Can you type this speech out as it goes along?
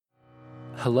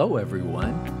Hello,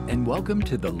 everyone, and welcome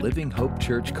to the Living Hope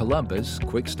Church Columbus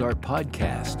Quick Start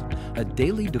Podcast, a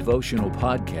daily devotional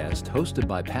podcast hosted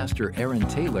by Pastor Aaron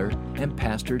Taylor and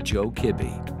Pastor Joe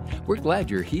Kibbe. We're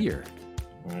glad you're here.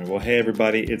 All right, well, hey,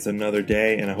 everybody, it's another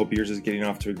day, and I hope yours is getting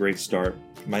off to a great start.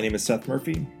 My name is Seth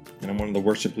Murphy, and I'm one of the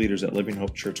worship leaders at Living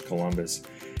Hope Church Columbus.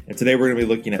 And today we're going to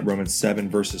be looking at Romans 7,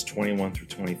 verses 21 through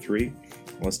 23.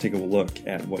 Let's take a look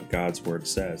at what God's Word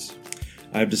says.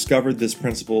 I have discovered this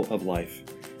principle of life,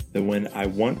 that when I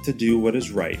want to do what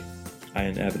is right, I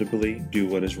inevitably do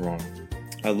what is wrong.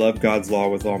 I love God's law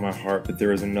with all my heart, but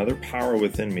there is another power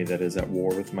within me that is at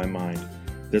war with my mind.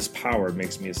 This power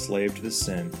makes me a slave to the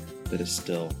sin that is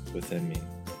still within me.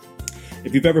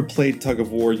 If you've ever played tug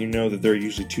of war, you know that there are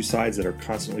usually two sides that are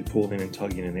constantly pulling and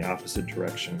tugging in the opposite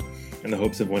direction in the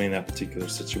hopes of winning that particular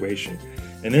situation.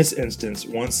 In this instance,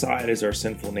 one side is our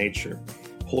sinful nature,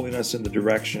 pulling us in the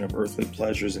direction of earthly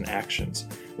pleasures and actions,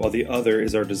 while the other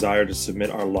is our desire to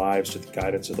submit our lives to the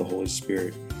guidance of the Holy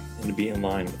Spirit and to be in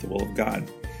line with the will of God.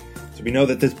 So we know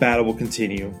that this battle will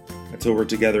continue until we're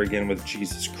together again with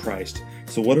Jesus Christ.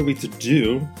 So what are we to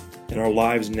do in our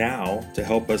lives now to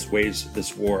help us wage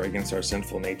this war against our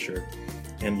sinful nature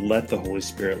and let the Holy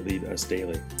Spirit lead us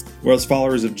daily? Well, as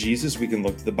followers of Jesus, we can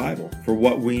look to the Bible for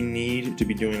what we need to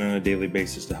be doing on a daily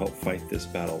basis to help fight this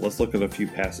battle. Let's look at a few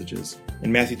passages.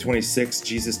 In Matthew 26,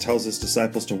 Jesus tells his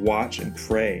disciples to watch and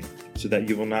pray so that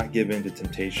you will not give in to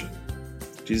temptation.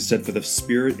 Jesus said, "For the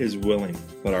spirit is willing,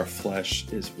 but our flesh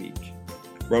is weak."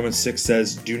 Romans 6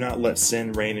 says, "Do not let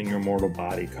sin reign in your mortal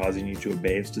body, causing you to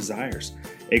obey its desires."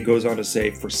 It goes on to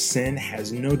say, "For sin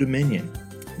has no dominion,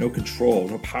 no control,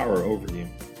 no power over you."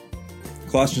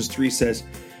 Colossians 3 says,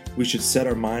 we should set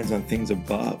our minds on things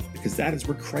above, because that is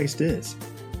where Christ is.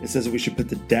 It says that we should put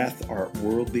to death our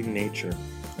worldly nature,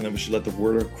 and that we should let the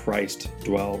word of Christ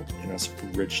dwell in us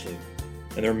richly.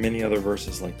 And there are many other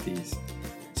verses like these.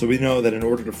 So we know that in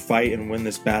order to fight and win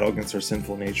this battle against our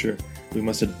sinful nature, we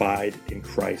must abide in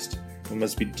Christ. We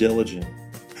must be diligent,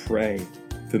 pray,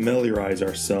 familiarize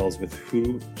ourselves with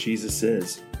who Jesus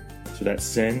is, so that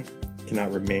sin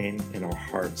cannot remain in our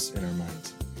hearts and our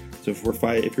minds. So if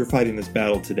you're fighting this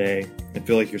battle today and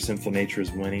feel like your sinful nature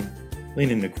is winning, lean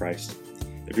into Christ.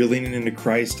 If you're leaning into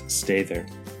Christ, stay there.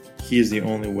 He is the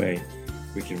only way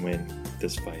we can win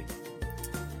this fight.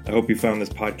 I hope you found this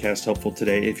podcast helpful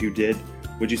today. If you did,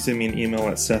 would you send me an email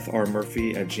at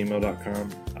sethrmurphy@gmail.com?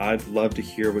 I'd love to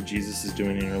hear what Jesus is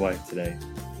doing in your life today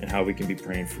and how we can be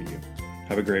praying for you.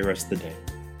 Have a great rest of the day.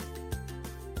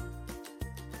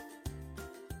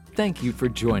 Thank you for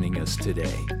joining us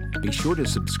today. Be sure to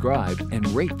subscribe and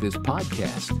rate this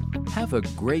podcast. Have a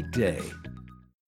great day.